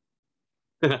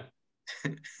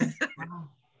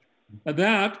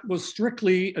 That was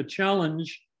strictly a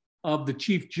challenge of the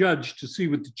chief judge to see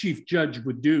what the chief judge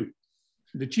would do.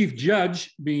 The chief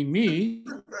judge, being me,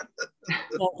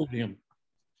 faulted him.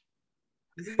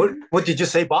 What did you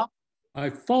say, Bob? I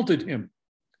faulted him.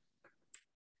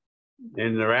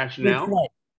 And the rationale?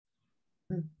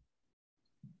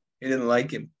 He didn't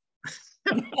like him.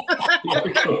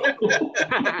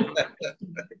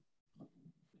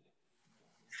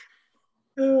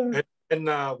 And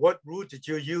what rule did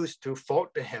you use to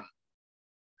fault him?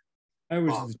 I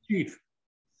was the chief.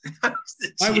 I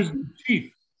was the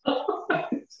chief.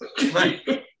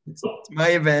 It's my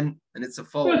event, and it's a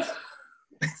fault.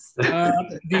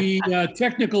 The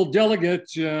technical delegate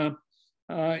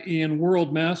in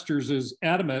World Masters is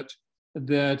adamant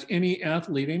that any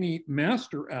athlete, any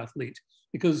master athlete,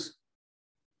 because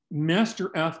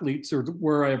master athletes are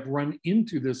where I've run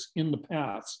into this in the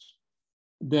past,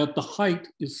 that the height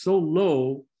is so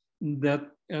low that,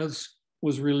 as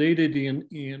was related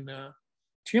in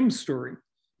Tim's story,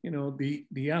 you know,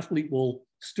 the athlete will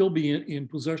still be in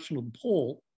possession of the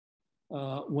pole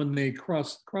when they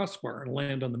cross the crossbar and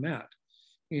land on the mat.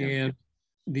 And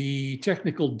the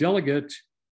technical delegate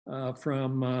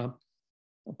from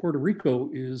Puerto Rico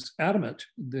is adamant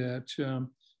that,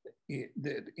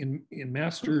 that in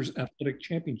Masters Athletic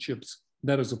Championships,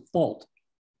 that is a fault.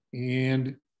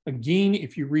 And again,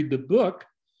 if you read the book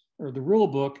or the rule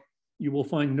book, you will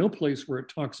find no place where it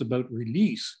talks about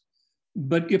release.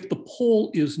 But if the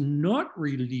pole is not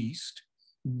released,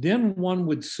 then one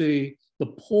would say the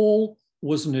pole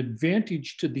was an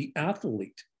advantage to the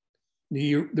athlete.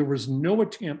 There was no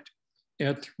attempt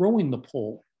at throwing the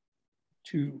pole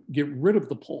to get rid of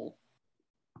the pole.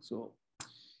 So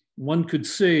one could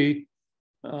say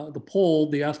the pole,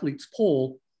 the athlete's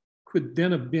pole, could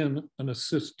then have been an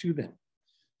assist to them.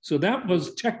 So that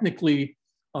was technically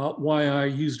why I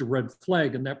used a red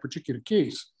flag in that particular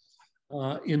case.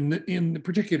 In the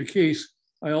particular case,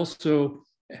 I also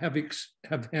have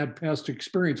had past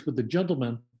experience with the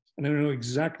gentleman, and I know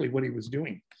exactly what he was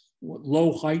doing.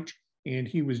 Low height, and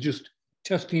he was just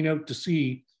testing out to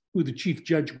see who the chief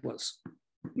judge was.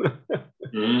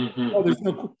 Oh, there's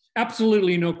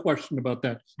absolutely no question about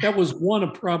that. That was one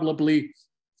of probably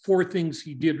 4 things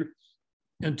he did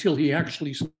until he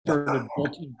actually started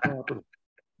vaulting properly.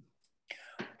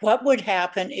 What would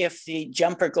happen if the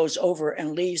jumper goes over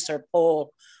and leaves their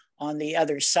pole on the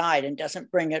other side and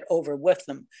doesn't bring it over with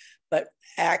them, but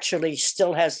actually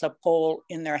still has the pole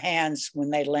in their hands when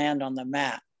they land on the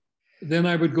mat? Then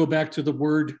I would go back to the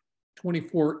word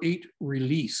 24.8,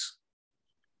 release.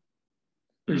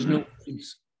 There's no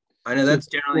release. I know that's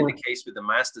generally the case with the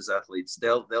Masters athletes.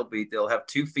 They'll have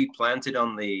 2 feet planted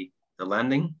on the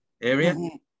landing area,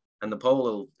 and the pole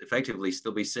will effectively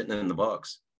still be sitting in the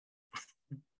box.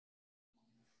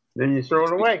 Then you throw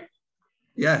it away.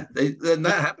 Yeah, then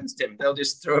that happens, Tim. They'll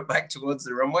just throw it back towards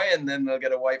the runway, and then they'll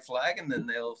get a white flag, and then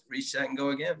they'll reset and go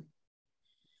again.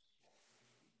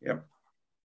 Yep.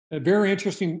 A very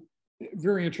interesting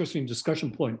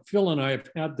discussion point. Phil and I have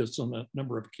had this on a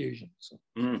number of occasions. So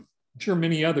I'm sure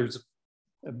many others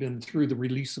have been through the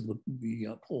release of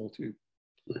the pole too.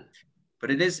 But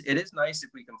it is nice if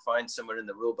we can find somewhere in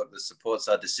the rule book that supports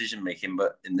our decision making.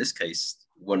 But in this case,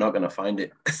 we're not going to find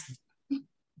it.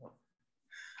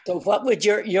 So what would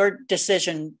your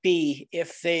decision be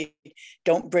if they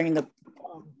don't bring the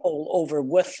pole over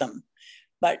with them,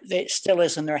 but it still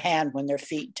is in their hand when their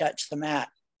feet touch the mat?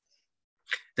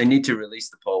 They need to release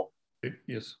the pole.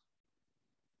 Yes.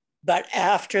 But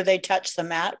after they touch the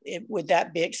mat, would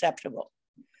that be acceptable?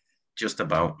 Just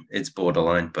about. It's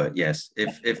borderline, but yes,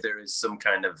 if there is some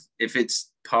kind of, if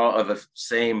it's part of a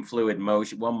same fluid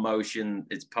motion, one motion,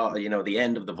 it's part of, you know, the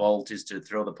end of the vault is to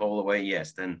throw the pole away,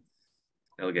 yes, then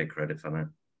they'll get credit for that.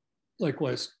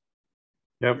 Likewise.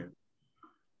 Yep.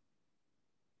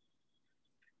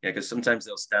 Yeah, because sometimes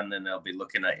they'll stand there and they'll be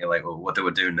looking at you like, well, what do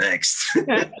we do next?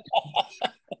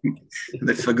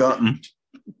 They've forgotten.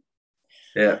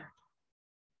 Yeah.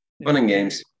 Fun and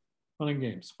games. Fun and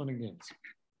games. Fun and games.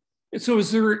 So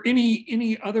is there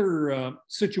any other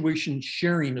situation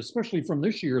sharing, especially from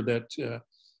this year, that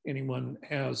anyone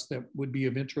has that would be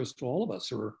of interest to all of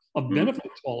us or of benefit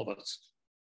to all of us?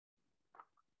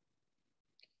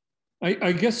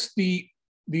 I guess the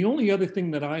only other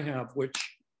thing that I have,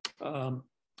 which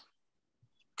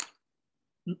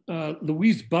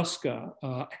Louise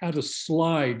Buska had a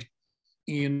slide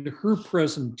in her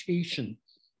presentation,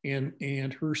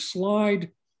 and her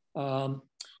slide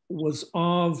was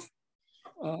of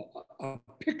a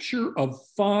picture of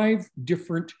 5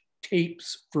 different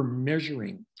tapes for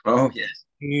measuring. Oh, yes.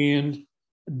 And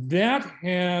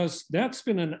that's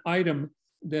been an item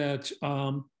that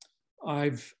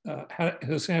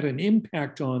has had an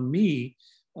impact on me,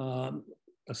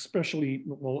 especially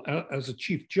as a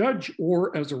chief judge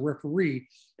or as a referee,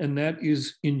 and that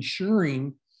is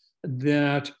ensuring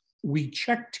that we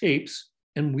check tapes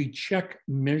and we check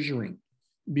measuring,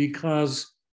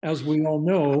 because as we all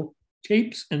know,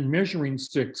 tapes and measuring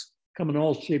sticks come in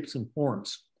all shapes and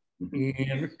forms.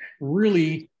 And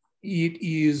really, it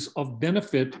is of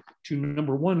benefit to,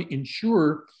 number one,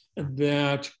 ensure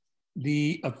that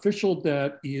the official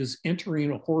that is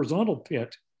entering a horizontal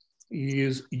pit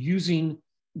is using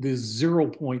the 0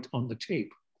 point on the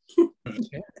tape.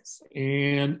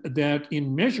 And that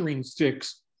in measuring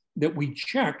sticks, that we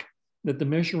check that the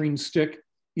measuring stick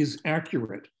is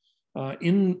accurate.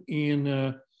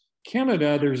 In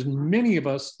Canada, there's many of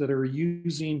us that are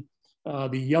using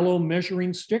the yellow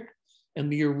measuring stick,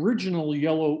 and the original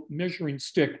yellow measuring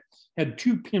stick had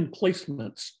 2 pin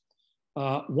placements,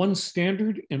 one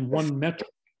standard and one metric.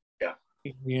 Yeah.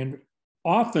 And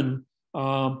often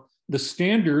the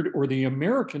standard or the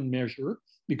American measure,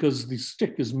 because the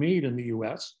stick is made in the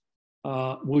US,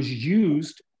 was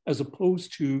used as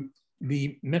opposed to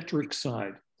the metric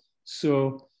side.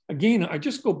 So again, I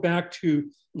just go back to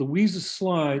Louise's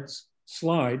slide,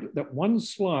 that one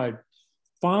slide,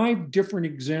 5 different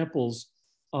examples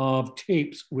of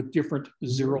tapes with different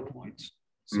 0 points.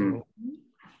 So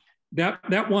that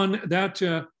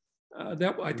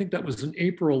I think that was in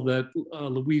April that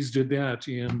Louise did that,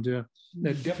 and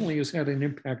that definitely has had an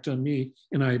impact on me.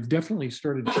 And I've definitely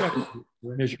started checking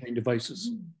measuring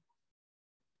devices.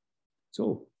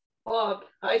 So, Bob,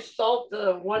 I solved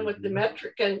the one with the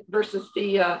metric and versus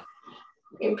the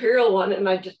imperial one, and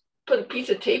I just put a piece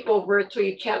of tape over it so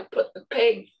you can't put the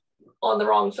peg on the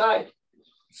wrong side.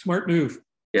 Smart move.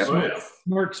 Yeah.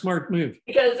 Smart move.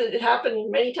 Because it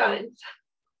happened many times.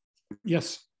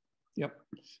 Yes. Yep.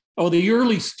 Oh, the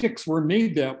early sticks were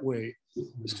made that way.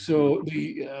 So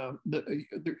the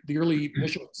early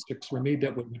measuring sticks were made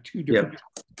that way with 2 different.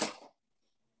 Yep.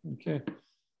 Okay.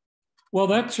 Well,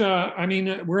 that's, I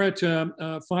mean, we're at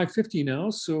 5:50 now.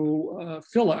 So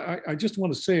Phil, I just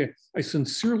want to say, I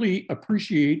sincerely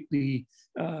appreciate the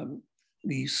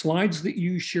slides that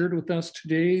you shared with us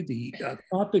today, the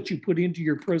thought that you put into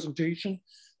your presentation.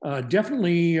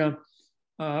 Definitely,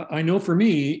 I know for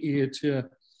me,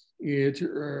 it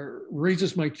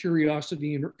raises my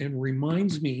curiosity and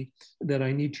reminds me that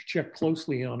I need to check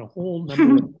closely on a whole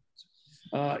number of things.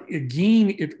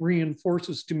 Again, it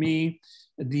reinforces to me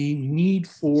the need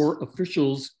for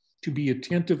officials to be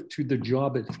attentive to the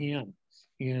job at hand,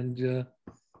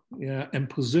 and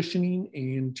positioning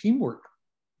and teamwork.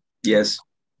 Yes.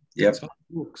 Yep. That's how it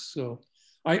works. So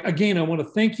I want to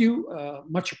thank you.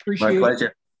 Much appreciated. My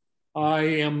pleasure. I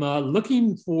am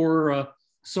looking for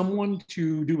someone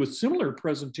to do a similar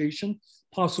presentation,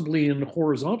 possibly in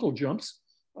horizontal jumps.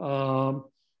 The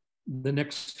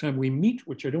next time we meet,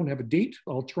 which I don't have a date,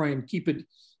 I'll try and keep it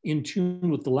in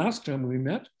tune with the last time we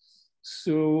met.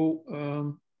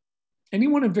 So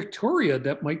anyone in Victoria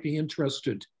that might be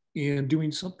interested in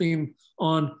doing something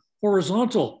on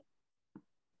horizontal?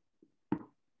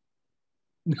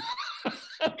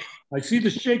 I see the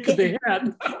shake of the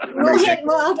head.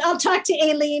 Well, I'll talk to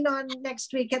Aileen on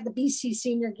next week at the BC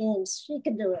Senior Games. She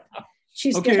can do it.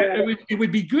 She's okay. Good It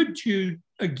would be good to,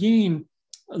 again,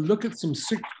 look at some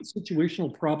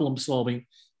situational problem solving.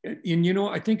 And, you know,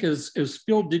 I think as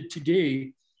Phil did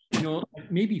today, you know,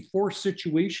 maybe 4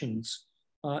 situations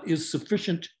is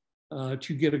sufficient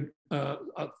to get a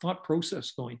thought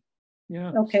process going.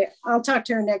 Yeah. Okay, I'll talk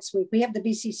to her next week. We have the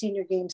BC Senior Games